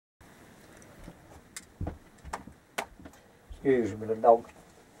Excuse me, the dog.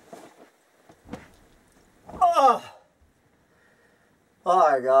 Oh!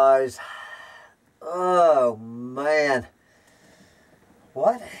 Alright, guys. Oh, man.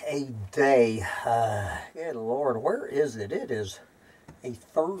 What a day. Good Lord, where is it? It is a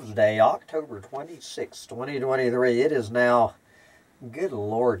Thursday, October 26, 2023. It is now, good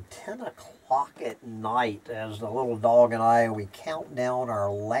Lord, 10 o'clock at night as the little dog and I, we count down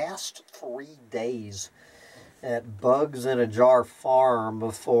our last 3 days at Bugs in a Jar Farm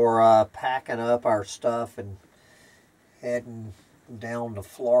before packing up our stuff and heading down to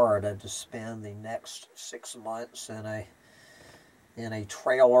Florida to spend the next 6 months in a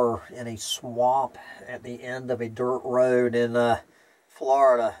trailer in a swamp at the end of a dirt road in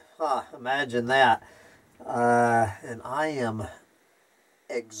Florida. Imagine that. And I am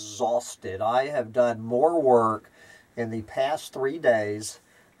exhausted. I have done more work in the past 3 days.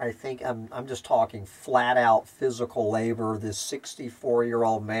 I think I'm just talking flat out physical labor. This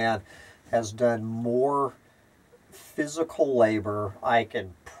 64-year-old man has done more physical labor, I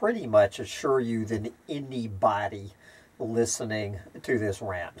can pretty much assure you, than anybody listening to this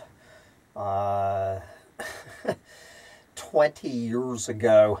rant. 20 years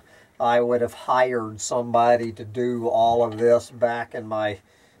ago, I would have hired somebody to do all of this back in my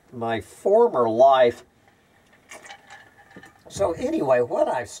former life. So anyway, what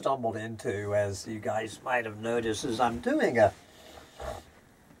I've stumbled into, as you guys might have noticed, is I'm kind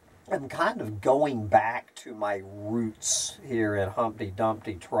of going back to my roots here at Humpty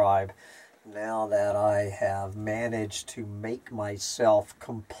Dumpty Tribe, now that I have managed to make myself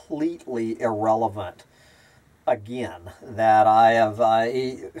completely irrelevant again. That I have,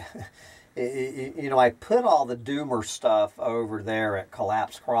 you know, I put all the doomer stuff over there at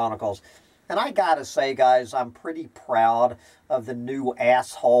Collapse Chronicles. And I gotta say, guys, I'm pretty proud of the new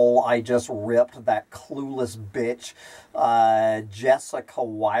asshole I just ripped, that clueless bitch, Jessica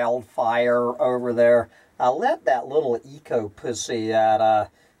Wildfire over there. I let that little eco-pussy at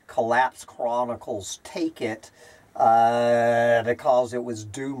Collapse Chronicles take it because it was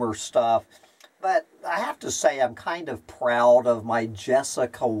doomer stuff. But I have to say, I'm kind of proud of my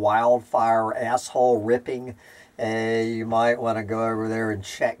Jessica Wildfire asshole ripping. You might want to go over there and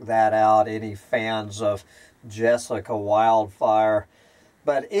check that out, any fans of Jessica Wildfire.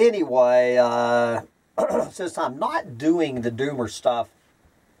 But anyway, since I'm not doing the doomer stuff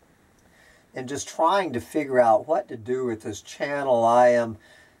and just trying to figure out what to do with this channel, I am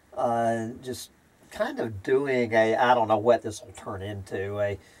just kind of doing I don't know what this will turn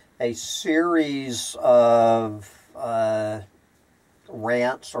into, a series of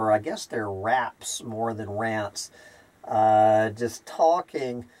rants, or I guess they're raps more than rants, just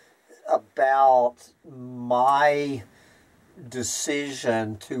talking about my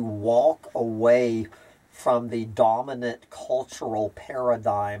decision to walk away from the dominant cultural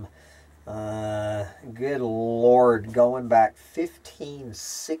paradigm. Good Lord, going back 15,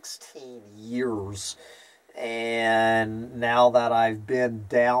 16 years, and now that I've been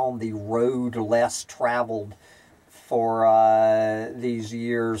down the road less traveled for these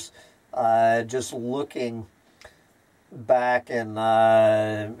years, just looking back and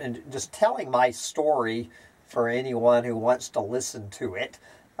just telling my story for anyone who wants to listen to it,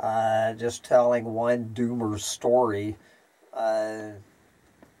 just telling one doomer's story, and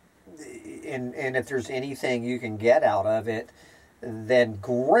if there's anything you can get out of it, then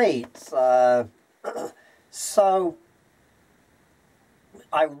great. So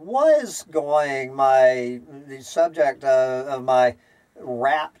I was going, the subject of my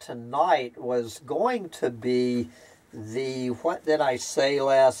rap tonight was going to be what did I say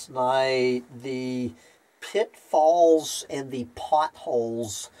last night? The pitfalls and the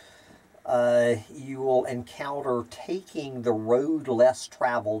potholes you will encounter taking the road less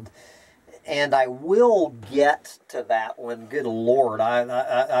traveled. And I will get to that one. Good Lord,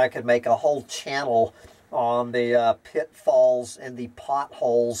 I could make a whole channel on the pitfalls and the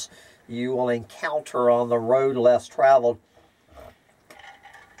potholes you will encounter on the road less traveled.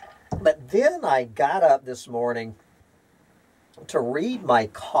 But then I got up this morning to read my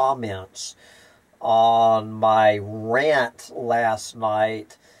comments on my rant last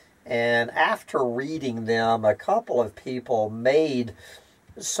night, and after reading them, a couple of people made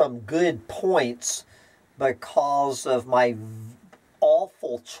some good points because of my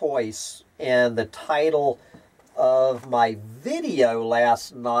awful choice in the title of my video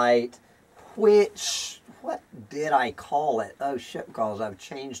last night, which, what did I call it? Oh shit, because I've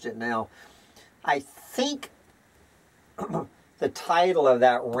changed it now. I think the title of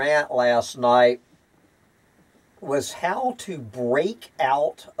that rant last night was How to Break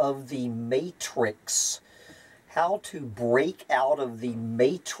Out of the Matrix. How to Break Out of the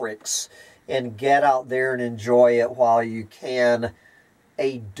Matrix and Get Out There and Enjoy It While You Can,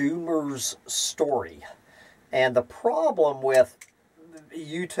 a Doomer's Story. And the problem with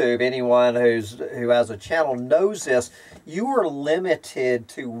YouTube, anyone who has a channel knows this, you are limited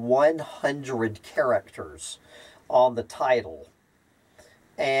to 100 characters on the title.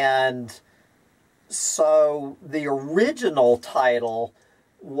 And so the original title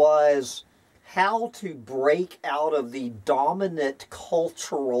was How to Break Out of the Dominant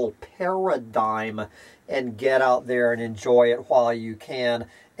Cultural Paradigm and Get Out There and Enjoy It While You Can,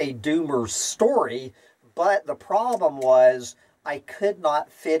 a Doomer's Story. But the problem was I could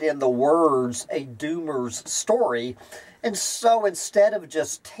not fit in the words a Doomer's Story. And so instead of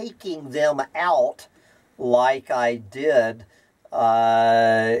just taking them out like I did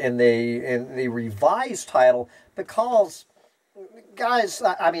in the revised title, because, guys,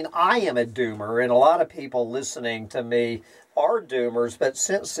 I mean, I am a Doomer, and a lot of people listening to me are Doomers, but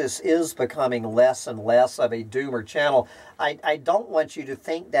since this is becoming less and less of a Doomer channel, I don't want you to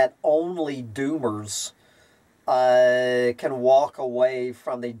think that only Doomers can walk away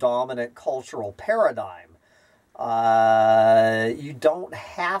from the dominant cultural paradigm. You don't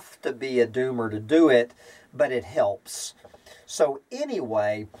have to be a Doomer to do it, but it helps. So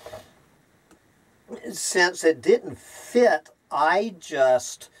anyway, since it didn't fit, I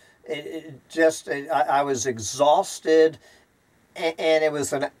was exhausted, and it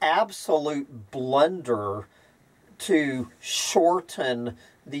was an absolute blunder to shorten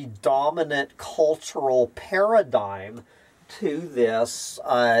the dominant cultural paradigm to this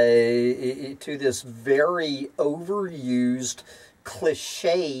very overused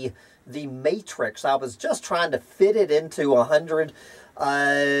cliche, the Matrix. I was just trying to fit it into 100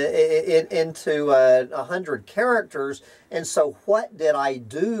 characters, and so what did I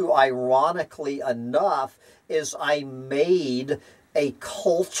do? Ironically enough, is I made a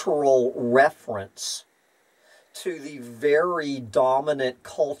cultural reference to the very dominant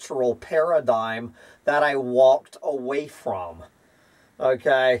cultural paradigm that I walked away from.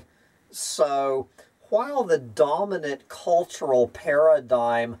 Okay, so while the dominant cultural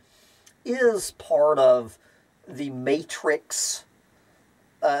paradigm is part of the Matrix,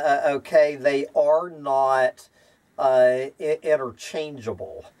 okay, they are not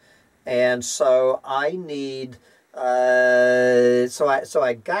interchangeable. And so I need, so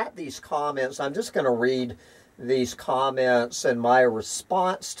I got these comments. I'm just going to read these comments and my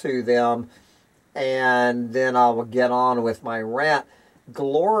response to them, and then I will get on with my rant.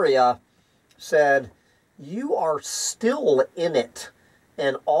 Gloria said, "You are still in it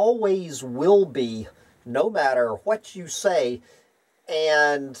and always will be, no matter what you say."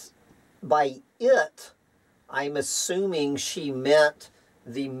 And by it, I'm assuming she meant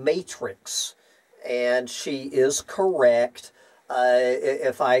the Matrix, and she is correct.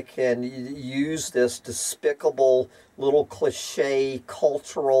 If I can use this despicable little cliche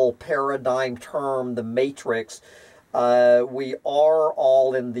cultural paradigm term, the Matrix, we are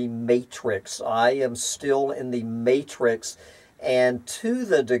all in the Matrix. I am still in the Matrix, and to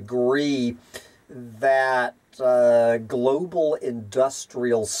the degree that global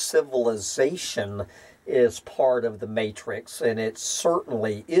industrial civilization is part of the Matrix, and it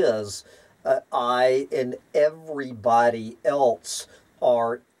certainly is, I and everybody else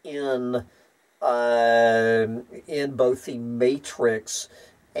are in both the Matrix,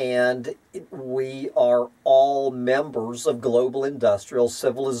 and we are all members of global industrial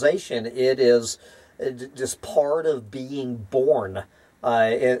civilization. It is just part of being born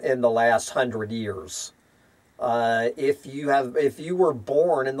in the last 100 years. If you were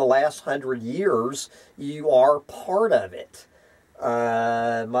born in the last 100 years, you are part of it.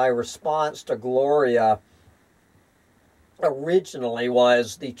 My response to Gloria originally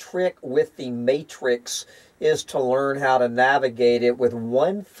was, the trick with the Matrix is to learn how to navigate it with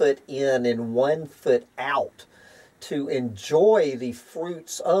 1 foot in and 1 foot out, to enjoy the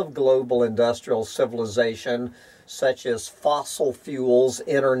fruits of global industrial civilization, such as fossil fuels,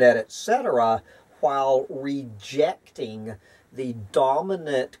 internet, etc., while rejecting the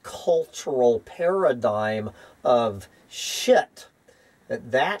dominant cultural paradigm of shit.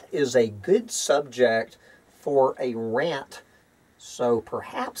 That is a good subject for a rant, so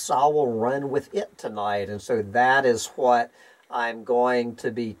perhaps I will run with it tonight. And so that is what I'm going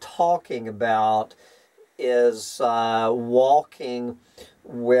to be talking about, is walking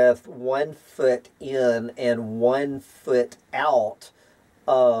with 1 foot in and 1 foot out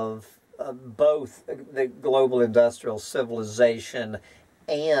of both the global industrial civilization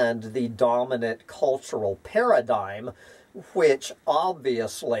and the dominant cultural paradigm, which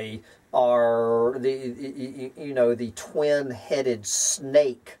obviously are the twin-headed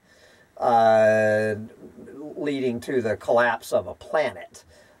snake leading to the collapse of a planet.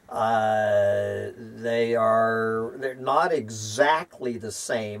 They're not exactly the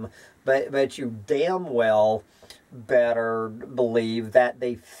same, but you damn well better believe that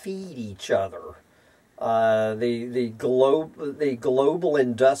they feed each other. The global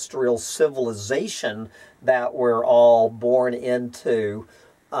industrial civilization that we're all born into,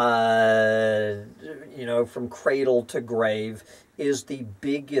 from cradle to grave, is the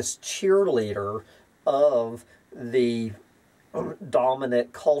biggest cheerleader of the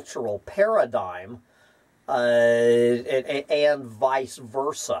dominant cultural paradigm, and vice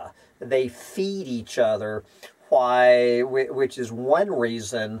versa. They feed each other, which is one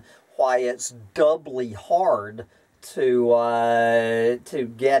reason why it's doubly hard to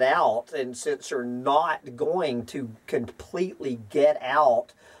get out. And since you're not going to completely get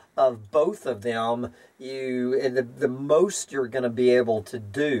out of both of them, the most you're going to be able to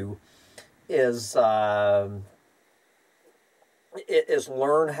do is learn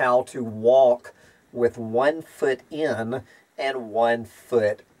how to walk with one foot in and one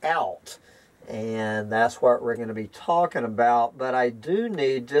foot out. And that's what we're going to be talking about. But I do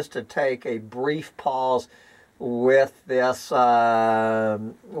need just to take a brief pause with this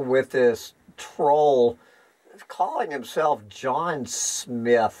troll calling himself John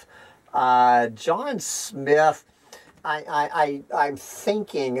Smith. John Smith, I'm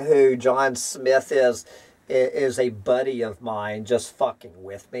thinking who John Smith is a buddy of mine just fucking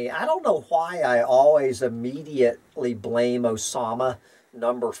with me. I don't know why I always immediately blame Osama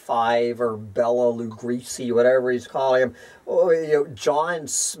number 5 or Bela Lugosi, whatever he's calling him. John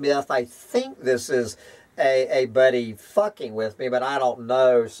Smith, I think this is a buddy fucking with me, but I don't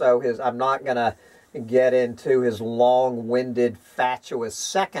know. So I'm not going to get into his long-winded, fatuous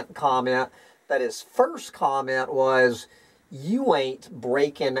second comment. But his first comment was, "You ain't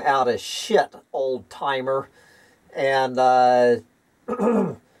breaking out of shit, old-timer." And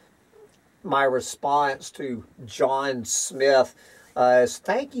my response to John Smith is,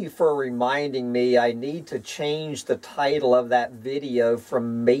 "Thank you for reminding me I need to change the title of that video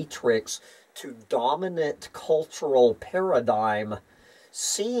from Matrix to Dominant Cultural Paradigm,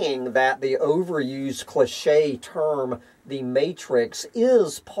 seeing that the overused cliche term, the Matrix,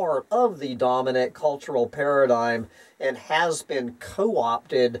 is part of the dominant cultural paradigm and has been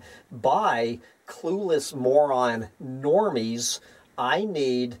co-opted by clueless moron normies. I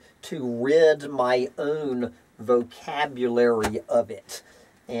need to rid my own vocabulary of it."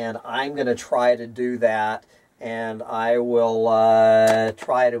 And I'm going to try to do that, and I will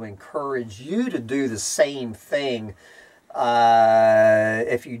try to encourage you to do the same thing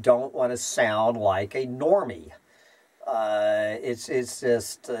if you don't want to sound like a normie. It's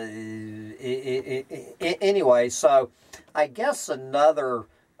just anyway. So I guess another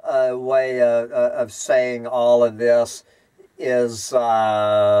way of saying all of this is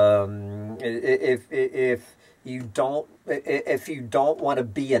if you don't want to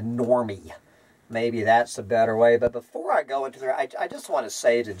be a normie, maybe that's a better way. But before I go into there, I just want to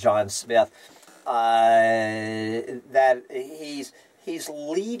say to John Smith that he's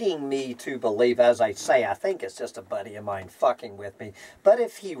leading me to believe, as I say, I think it's just a buddy of mine fucking with me. But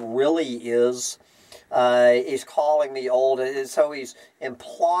if he really is, he's calling me old, so he's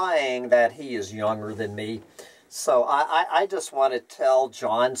implying that he is younger than me. So I just want to tell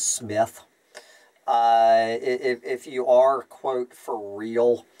John Smith, if you are, quote, for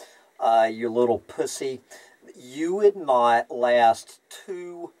real, you little pussy, you would not last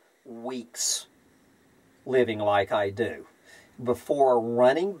 2 weeks living like I do before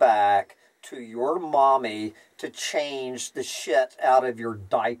running back to your mommy to change the shit out of your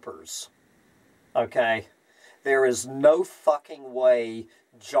diapers. Okay? There is no fucking way,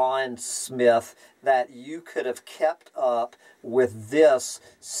 John Smith, that you could have kept up with this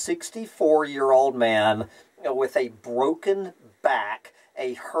 64-year-old man with a broken back,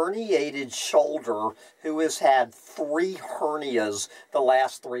 a herniated shoulder, who has had 3 hernias the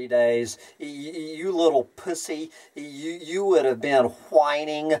last 3 days. You little pussy, you would have been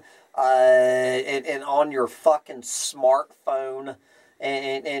whining and on your fucking smartphone.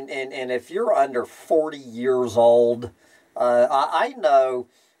 And if you're under 40 years old, I know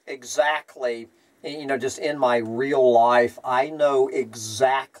exactly, just in my real life, I know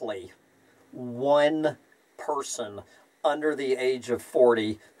exactly one person under the age of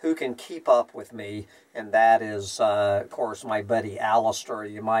 40 who can keep up with me, and that is, of course, my buddy Alistair.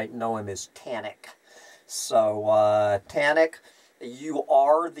 You might know him as Tannic. So, Tannic, You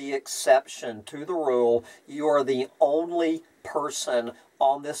are the exception to the rule. You are the only person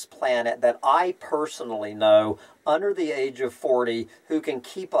on this planet that I personally know under the age of 40 who can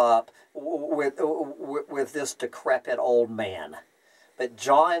keep up with this decrepit old man. But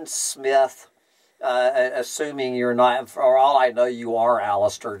John Smith, assuming you're not, for all I know you are,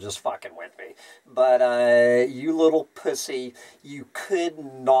 Alistair, just fucking with me. But you little pussy, you could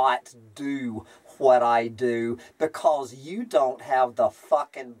not do what I do because you don't have the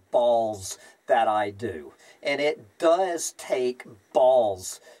fucking balls that I do. And it does take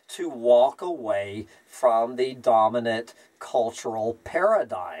balls to walk away from the dominant cultural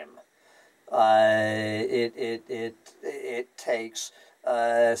paradigm. It takes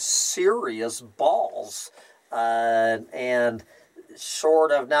serious balls, and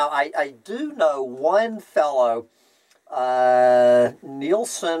short of, now I do know one fellow,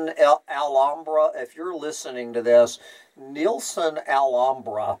 Nielsen Alhambra, if you're listening to this, Nielsen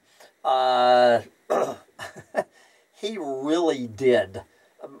Alhambra, he really did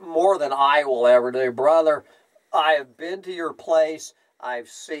more than I will ever do. Brother, I have been to your place.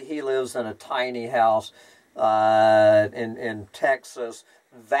 He lives in a tiny house in Texas.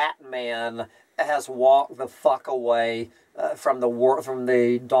 That man has walked the fuck away from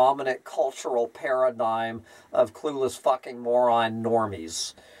the dominant cultural paradigm of clueless fucking moron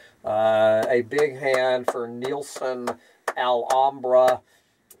normies. A big hand for Nielsen Alhambra.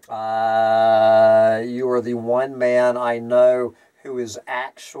 You are the one man I know who has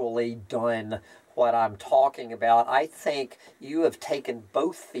actually done what I'm talking about. I think you have taken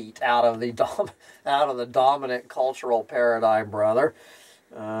both feet out of the dominant cultural paradigm, brother.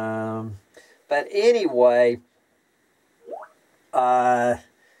 But anyway, I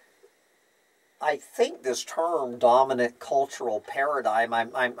think this term dominant cultural paradigm,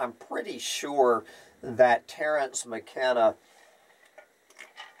 I'm pretty sure that Terence McKenna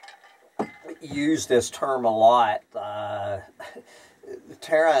used this term a lot.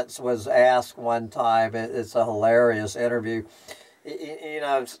 Terence was asked one time, it's a hilarious interview, you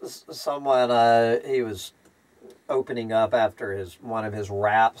know, someone, he was opening up after one of his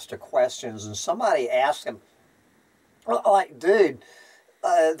raps to questions, and somebody asked him, like, dude,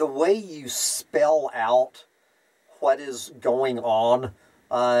 the way you spell out what is going on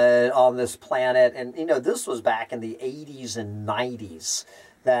this planet, and, you know, this was back in the 80s and 90s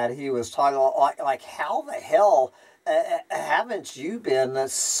that he was talking about, like how the hell haven't you been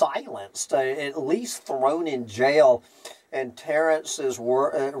silenced, at least thrown in jail? And Terence's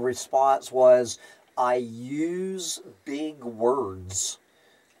response was, I use big words.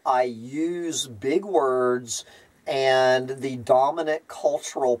 I use big words, and the dominant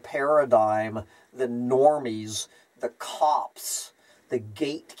cultural paradigm, the normies, the cops, the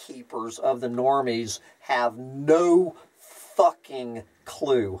gatekeepers of the normies have no fucking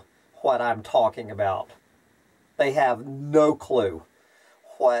clue what I'm talking about. They have no clue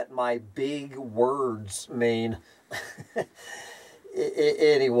what my big words mean.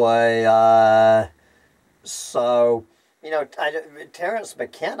 Anyway, so, you know, Terence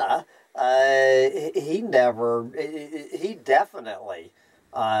McKenna, he definitely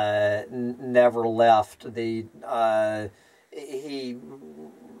never left the, he,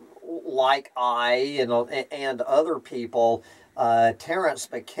 like I and other people,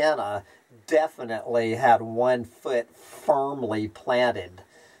 Terence McKenna definitely had one foot firmly planted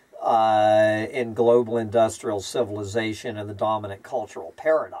in global industrial civilization and the dominant cultural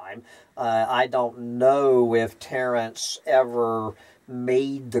paradigm. I don't know if Terence ever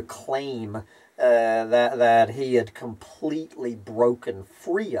made the claim that he had completely broken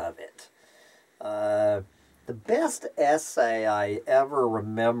free of it. The best essay I ever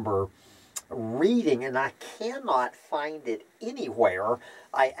remember reading, and I cannot find it anywhere,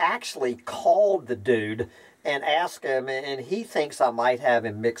 I actually called the dude and asked him, and he thinks I might have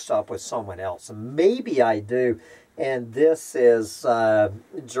him mixed up with someone else. Maybe I do. And this is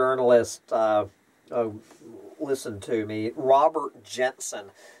journalist, listen to me, Robert Jensen.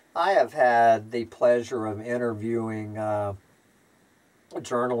 I have had the pleasure of interviewing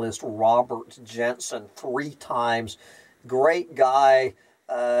journalist Robert Jensen 3 times. Great guy.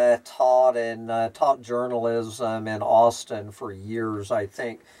 Taught journalism in Austin for years. I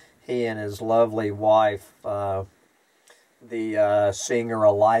think he and his lovely wife, the singer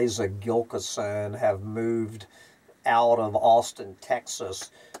Eliza Gilkison, have moved out of Austin,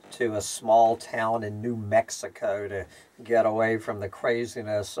 Texas, to a small town in New Mexico to get away from the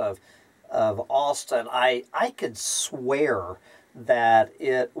craziness of Austin. I could swear that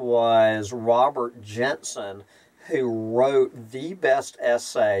it was Robert Jensen who wrote the best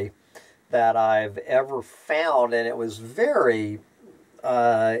essay that I've ever found, and it was very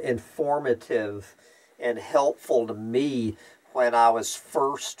informative and helpful to me when I was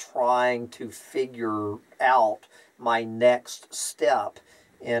first trying to figure out my next step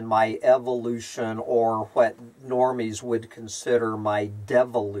in my evolution, or what normies would consider my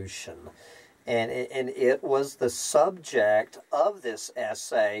devolution. And it was, the subject of this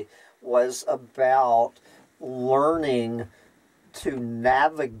essay was about learning to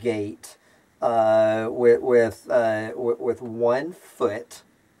navigate with one foot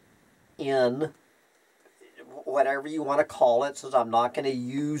in whatever you want to call it, since I'm not going to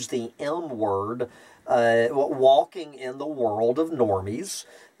use the M word, walking in the world of normies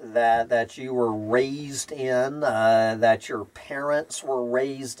that you were raised in, that your parents were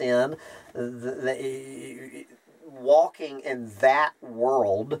raised in, walking in that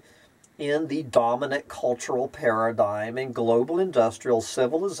world in the dominant cultural paradigm in global industrial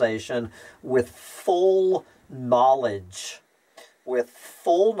civilization with full knowledge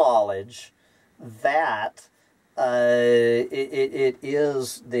that it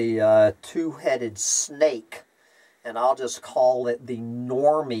is the two-headed snake, and I'll just call it the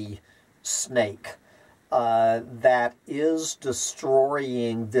normie snake, that is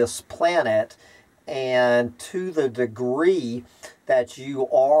destroying this planet. And to the degree that you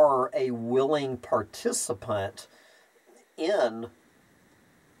are a willing participant in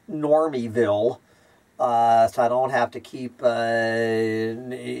Normie-Ville, so I don't have to keep,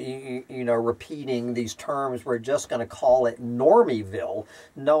 repeating these terms. We're just going to call it Normie-Ville,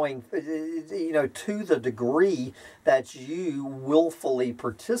 knowing, to the degree that you willfully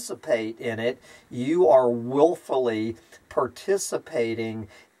participate in it, you are willfully participating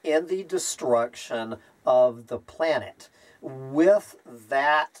in the destruction of the planet. With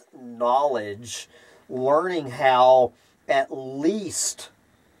that knowledge, learning how at least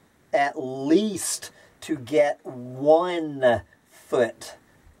to get 1 foot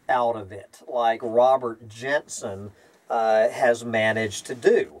out of it, like Robert Jensen has managed to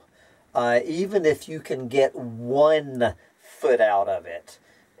do. Even if you can get 1 foot out of it,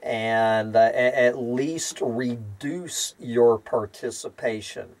 and at least reduce your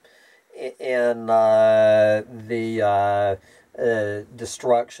participation in the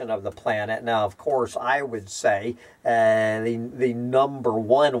destruction of the planet. Now, of course, I would say the number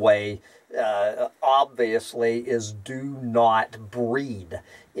one way, obviously, is do not breed.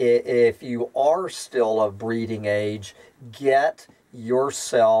 If you are still of breeding age, get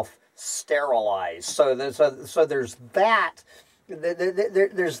yourself sterilized. So there's that.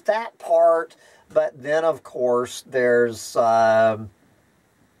 There's that part, but then, of course, there's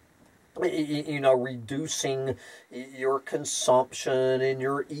reducing your consumption and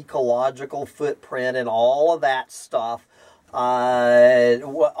your ecological footprint and all of that stuff.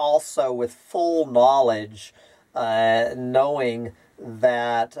 Also with full knowledge, knowing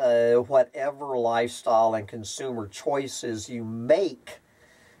that whatever lifestyle and consumer choices you make,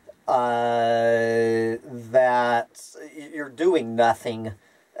 that you're doing nothing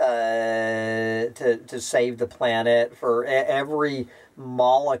to save the planet. For every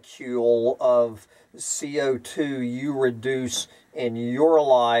molecule of CO2 you reduce in your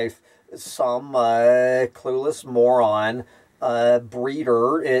life, some clueless moron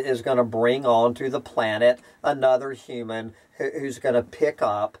breeder is going to bring onto the planet another human who's going to pick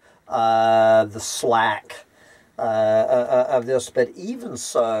up the slack of this. But even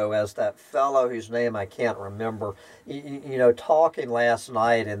so, as that fellow whose name I can't remember, talking last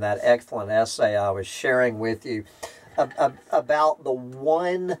night in that excellent essay I was sharing with you about the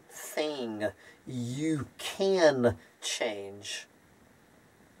one thing you can change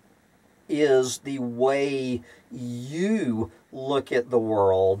is the way you look at the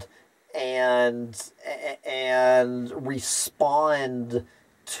world and respond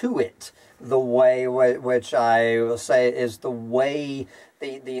to it. The way which I will say is the way,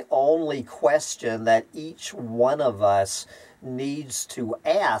 the only question that each one of us needs to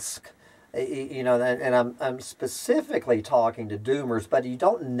ask, and I'm specifically talking to doomers, but you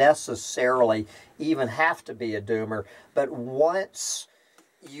don't necessarily even have to be a doomer. But once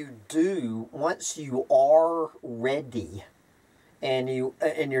you are ready, and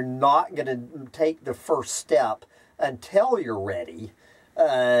you're not going to take the first step until you're ready. But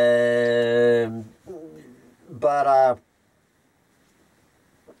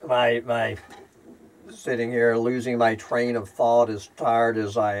my sitting here losing my train of thought, as tired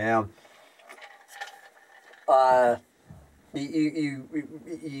as I am.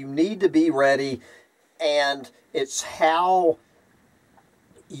 You need to be ready, and it's how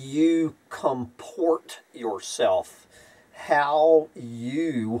you comport yourself, how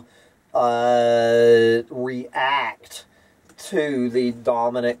you react to the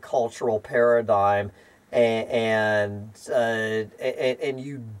dominant cultural paradigm, and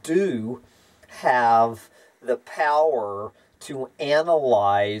you do have the power to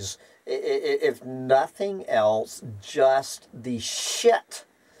analyze, if nothing else, just the shit.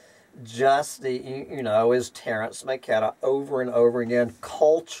 Just the, you know, as Terence McKenna over and over again,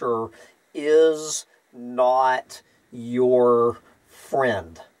 culture is not your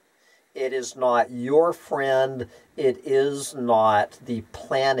friend. It is not your friend. It is not the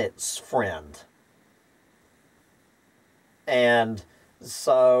planet's friend. And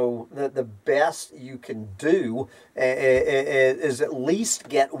so the best you can do is at least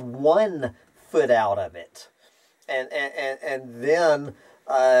get one foot out of it. And then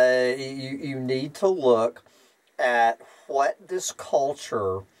you need to look at what this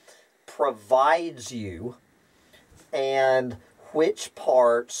culture provides you and which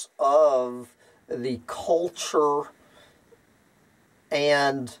parts of the culture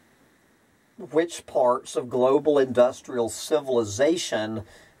and which parts of global industrial civilization,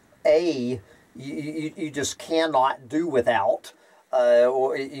 you just cannot do without,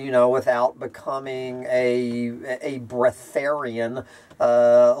 or, you know, without becoming a breatharian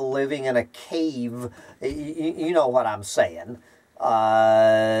living in a cave. You know what I'm saying.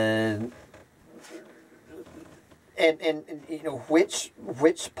 And you know, which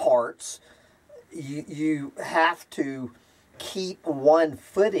parts you have to keep one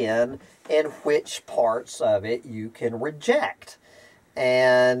foot in, and which parts of it you can reject.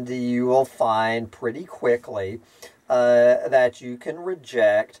 And you will find pretty quickly that you can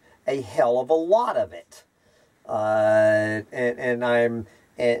reject a hell of a lot of it. And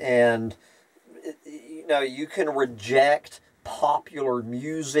you know, you can reject popular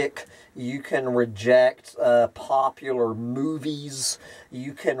music, you can reject popular movies,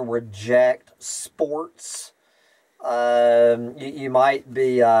 you can reject sports. You might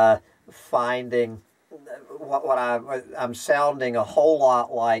be finding what I'm sounding a whole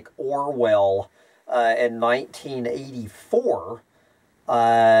lot like Orwell in 1984,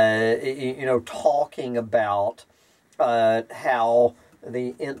 you know, talking about how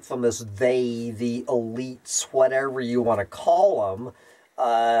the infamous they, the elites, whatever you want to call them,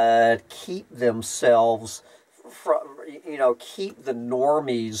 keep themselves from, you know, keep the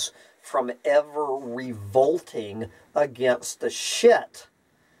normies from ever revolting against the shit,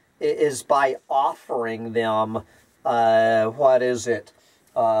 is by offering them, what is it,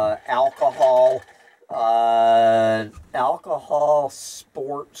 alcohol,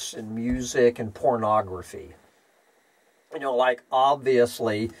 sports, and music, and pornography. You know, like,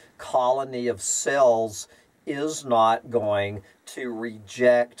 obviously, Colony of Cells is not going to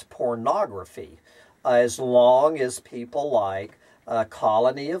reject pornography as long as people like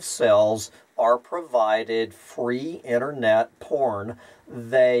Colony of Cells are provided free internet porn.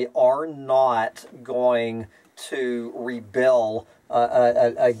 They are not going to rebel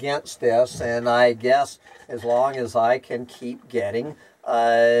against this, and I guess as long as I can keep getting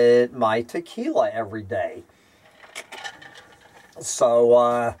my tequila every day.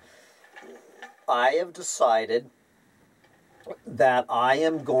 So I have decided that I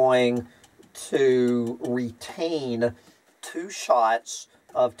am going to retain 2 shots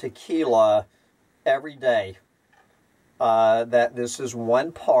of tequila every day. That this is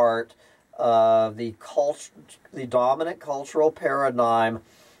one part of the dominant cultural paradigm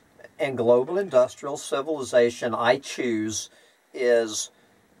and global industrial civilization I choose is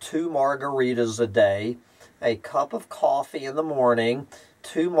 2 margaritas a day, a cup of coffee in the morning,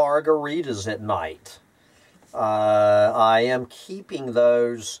 2 margaritas at night. I am keeping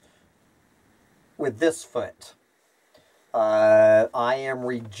those with this foot. I am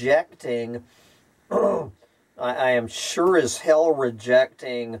rejecting, I am sure as hell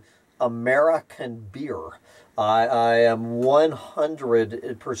rejecting American beer. I am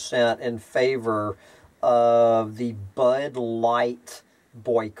 100% in favor of the Bud Light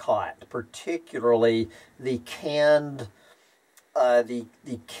boycott, particularly the canned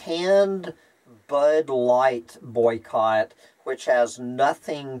Bud Light boycott, which has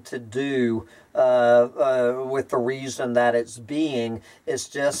nothing to do with the reason that it's being. It's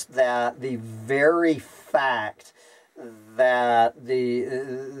just that the very fact that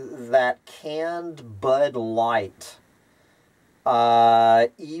that canned Bud Light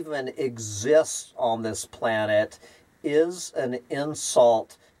even exists on this planet is an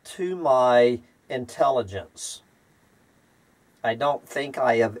insult to my intelligence. I don't think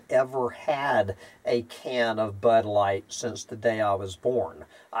I have ever had a can of Bud Light since the day I was born.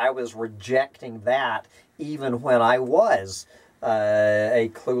 I was rejecting that even when I was a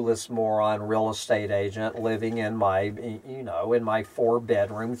clueless moron real estate agent living in my, in my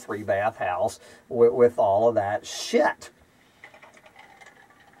 4-bedroom, 3-bath house with all of that shit.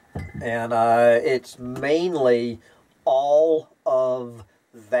 And it's mainly all of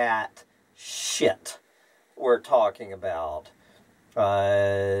that shit we're talking about.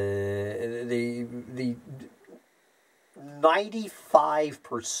 The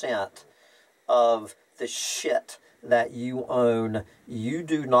 95% of the shit that you own, you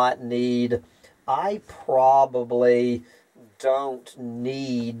do not need. I probably don't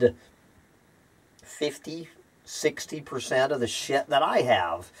need 50-60% of the shit that I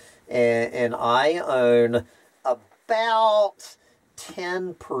have. And I own about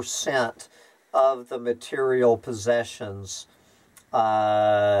 10% of the material possessions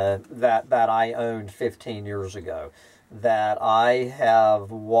that I owned 15 years ago. That I have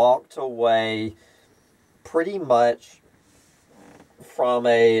walked away pretty much from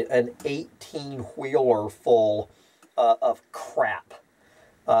an 18-wheeler full of crap,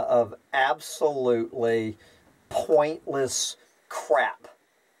 of absolutely pointless crap.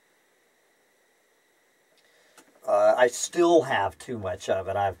 I still have too much of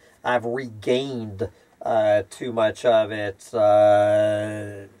it. I've regained too much of it.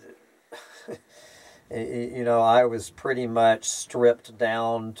 I was pretty much stripped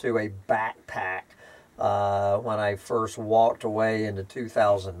down to a backpack when I first walked away into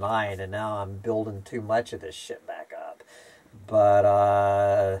 2009, and now I'm building too much of this shit back up.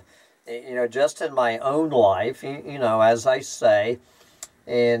 But, just in my own life, as I say,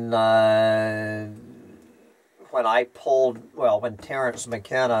 when Terence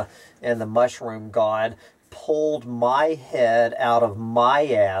McKenna and the Mushroom God pulled my head out of my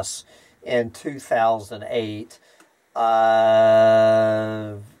ass in 2008,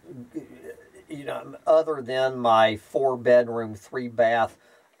 other than my 4-bedroom, 3-bath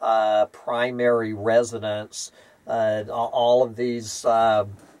primary residence, all of these, how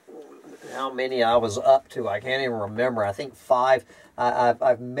many I was up to, I can't even remember. I think 5.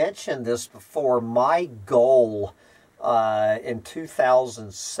 I've mentioned this before. My goal in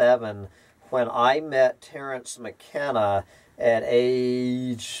 2007, when I met Terence McKenna at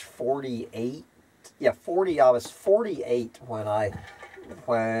age 48, I was 48 when I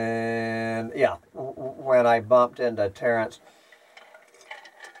bumped into Terence.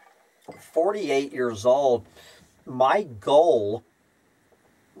 48 years old. My goal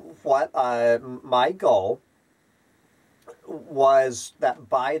was that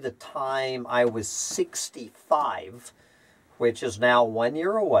by the time I was 65, which is now 1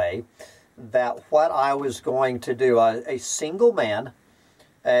 year away, that what I was going to do, a single man,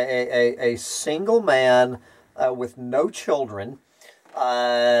 a single man with no children,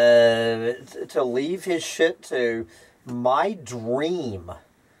 to leave his shit to. My dream,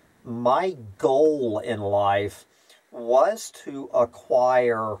 my goal in life was to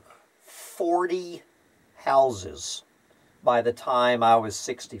acquire 40 houses by the time I was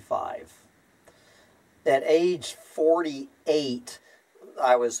 65. At age 48,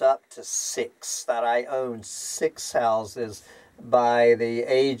 I was up to 6, that I owned 6 houses by the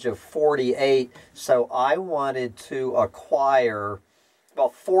age of 48. So I wanted to acquire,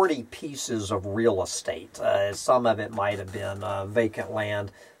 40 pieces of real estate. Some of it might have been vacant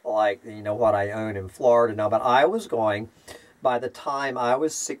land, like, what I own in Florida now. But I was going, by the time I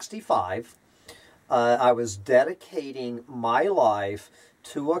was 65, I was dedicating my life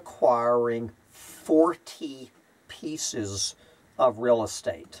to acquiring 40 pieces of real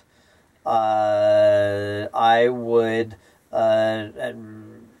estate. I'm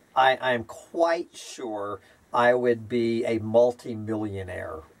quite sure I would be a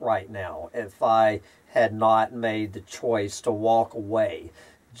multi-millionaire right now if I had not made the choice to walk away.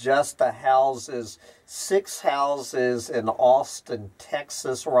 Just the houses, 6 houses in Austin,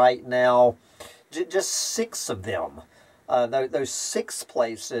 Texas right now, just 6 of them. Those 6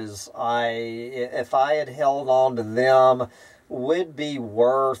 places, if I had held on to them, would be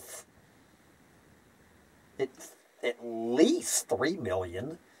worth at least $3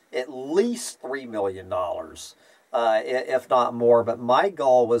 million. At least $3 million, if not more. But my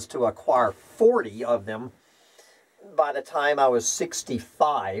goal was to acquire 40 of them by the time I was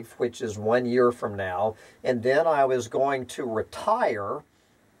 65, which is 1 year from now. And then I was going to retire,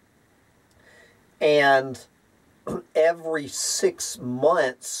 and every 6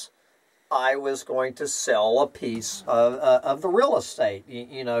 months I was going to sell a piece of the real estate,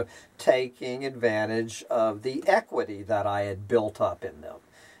 taking advantage of the equity that I had built up in them.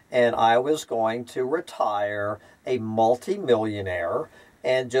 And I was going to retire a multimillionaire,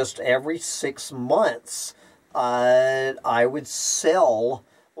 and just every 6 months I would sell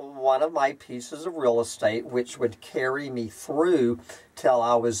one of my pieces of real estate, which would carry me through till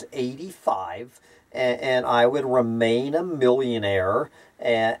I was 85, and I would remain a millionaire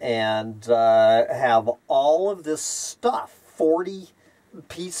and have all of this stuff, 40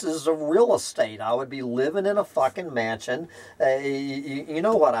 pieces of real estate. I would be living in a fucking mansion. You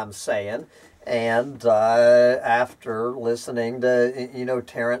know what I'm saying. And after listening to,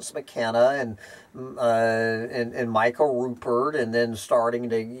 Terrence McKenna and Michael Rupert, and then starting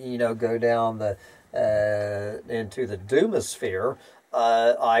to, go down into the doomosphere,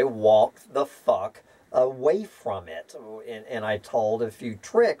 I walked the fuck away from it. And I told a few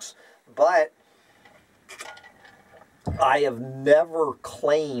tricks, but I have never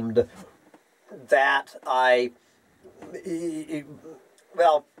claimed that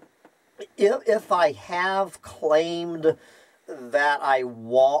well, if I have claimed that I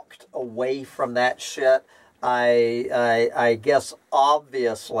walked away from that shit, I guess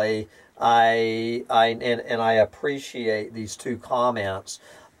obviously I appreciate these two comments,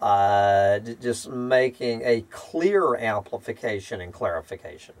 just making a clear amplification and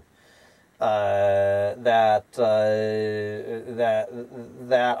clarification. That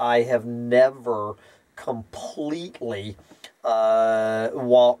I have never completely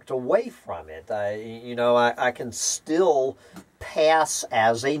walked away from it. I can still pass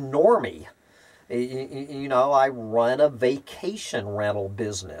as a normie. I run a vacation rental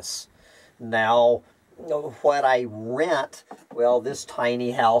business. Now, what I rent, well, this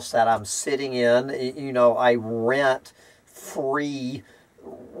tiny house that I'm sitting in, I rent 3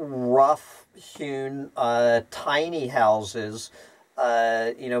 rough-hewn tiny houses,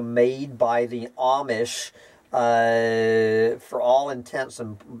 made by the Amish, for all intents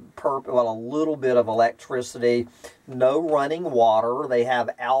and purposes. Well, a little bit of electricity, no running water. They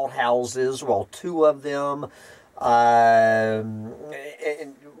have outhouses, well, 2 of them.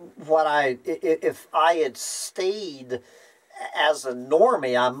 If I had stayed as a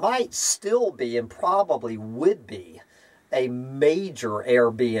normie, I might still be, and probably would be, a major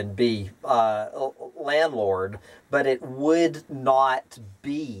Airbnb landlord, but it would not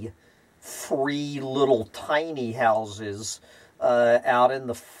be 3 little tiny houses out in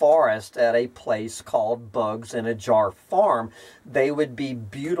the forest at a place called Bugs in a Jar Farm. They would be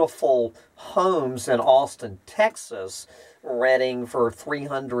beautiful homes in Austin, Texas, renting for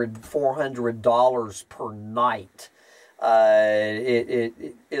 $300, $400 per night.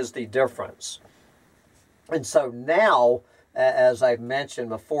 It is the difference. And so now, as I've mentioned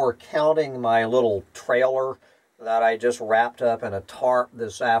before, counting my little trailer that I just wrapped up in a tarp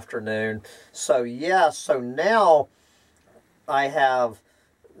this afternoon. So so now I have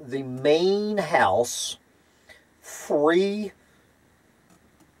the main house, 3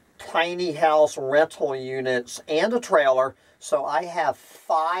 tiny house rental units, and a trailer. So I have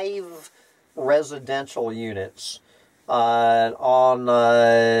 5 residential units on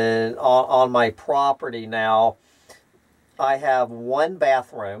my property now. I have 1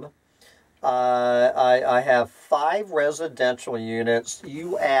 bathroom. I have 5 residential units.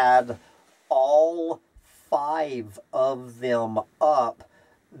 You add all 5 of them up,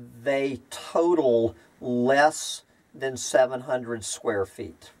 they total less than 700 square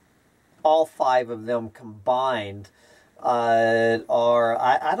feet. All 5 of them combined are,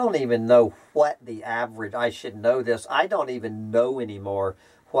 I don't even know what the average, I should know this, I don't even know anymore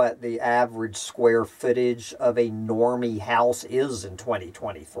what the average square footage of a normie house is in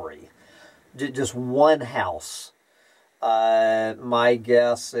 2023. Just 1 house. My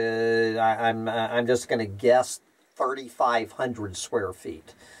guess is, I'm just going to guess 3,500 square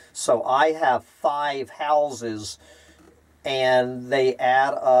feet. So I have 5 houses, and they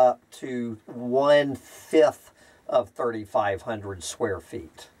add up to 1/5 of 3,500 square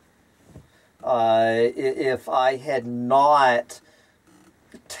feet. If I had not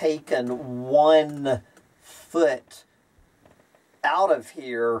taken 1 foot out of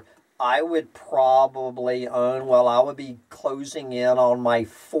here, I would probably own, well, I would be closing in on my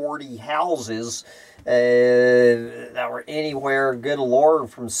 40 houses that were anywhere, good Lord,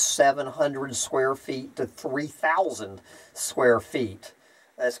 from 700 square feet to 3,000 square feet.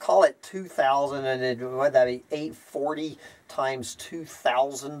 Let's call it 2,000, and would that be 840 times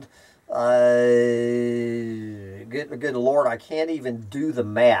 2,000? Good Lord, I can't even do the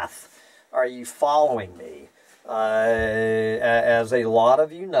math. Are you following me? As a lot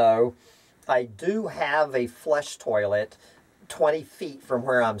of you know, I do have a flush toilet 20 feet from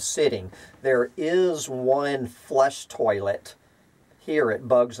where I'm sitting. There is 1 flush toilet here at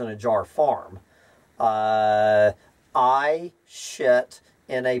Bugs in a Jar Farm. I shit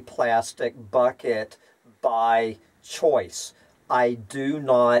in a plastic bucket by choice. I do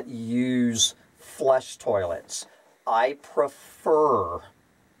not use flush toilets. I prefer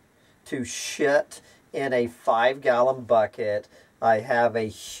to shit in a 5-gallon bucket. I have a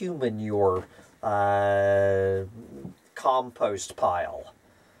humanure compost pile.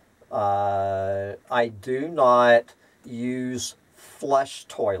 I do not use flush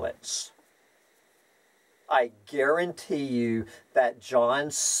toilets. I guarantee you that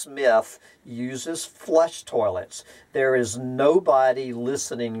John Smith uses flush toilets. There is nobody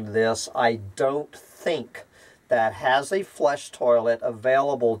listening to this, I don't think, that has a flush toilet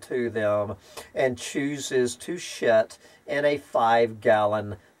available to them and chooses to shit in a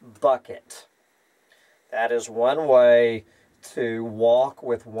 5-gallon bucket. That is one way to walk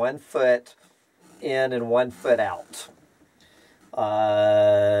with 1 foot in and 1 foot out.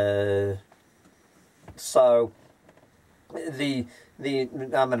 So I'm going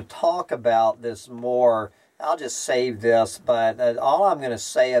to talk about this more. I'll just save this, but all I'm going to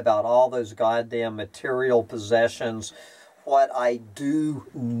say about all those goddamn material possessions, what I do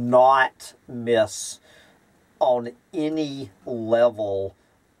not miss on any level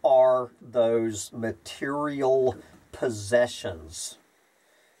are those material possessions.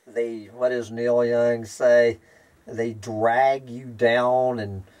 What does Neil Young say? They drag you down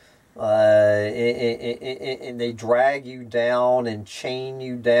and they drag you down and chain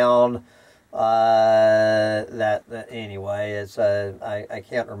you down. Anyway, it's I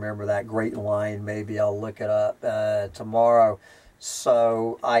can't remember that great line. Maybe I'll look it up tomorrow.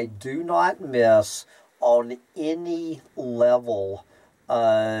 So I do not miss on any level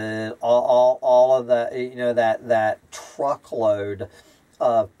all of that, that truckload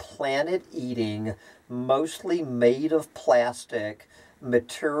of planet-eating, mostly made of plastic,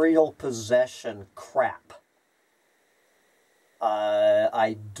 material possession crap.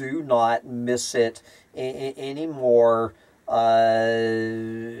 I do not miss it any more than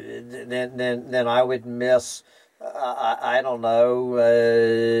I would miss, I don't know,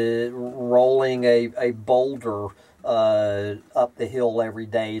 rolling a boulder up the hill every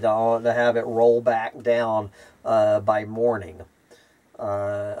day to have it roll back down by morning.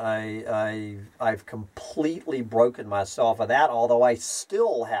 I've completely broken myself of that, although I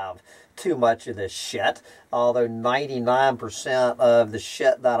still have too much of this shit. Although 99% of the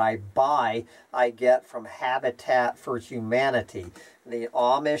shit that I buy, I get from Habitat for Humanity. The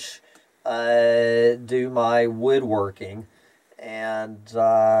Amish do my woodworking, and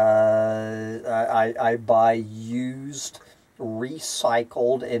I buy used,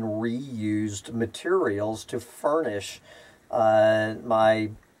 recycled, and reused materials to furnish my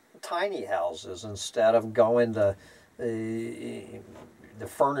tiny houses instead of going to the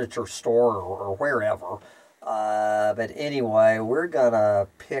furniture store or wherever. But anyway, we're going to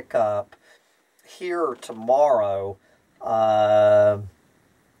pick up here tomorrow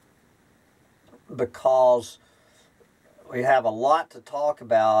because we have a lot to talk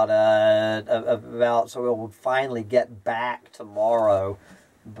about, so we'll finally get back tomorrow.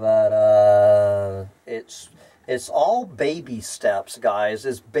 But it's all baby steps, guys.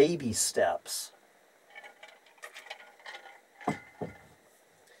 It's baby steps.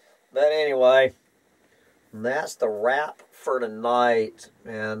 But anyway, that's the wrap for tonight.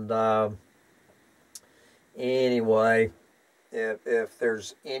 And anyway, if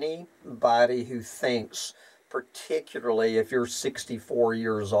there's anybody who thinks, particularly if you're 64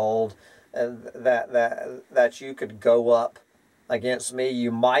 years old, that you could go up against me, you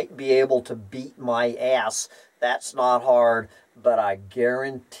might be able to beat my ass. That's not hard, but I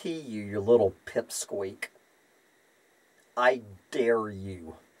guarantee you, you little pipsqueak, I dare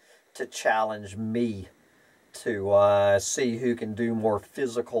you to challenge me to see who can do more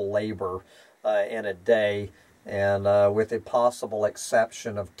physical labor in a day. And with the possible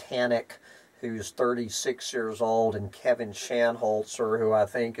exception of Tannick, who's 36 years old, and Kevin Shanholzer, who I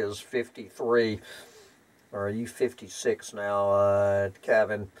think is 53. Or are you 56 now,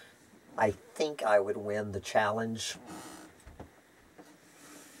 Kevin? I think I would win the challenge.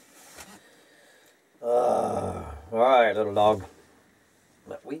 All right, little dog.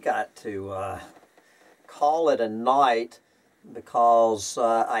 But we got to call it a night because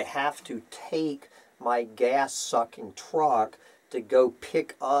I have to take my gas-sucking truck to go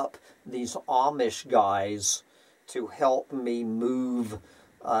pick up these Amish guys to help me move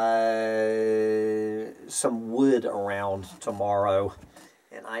some wood around tomorrow.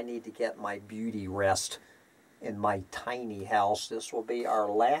 And I need to get my beauty rest in my tiny house. This will be our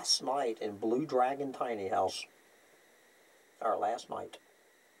last night in Blue Dragon Tiny House. Our last night.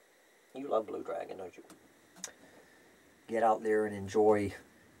 You love Blue Dragon, don't you? Get out there and enjoy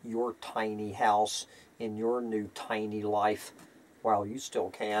your tiny house in your new tiny life while you still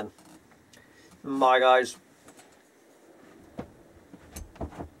can. Bye, guys.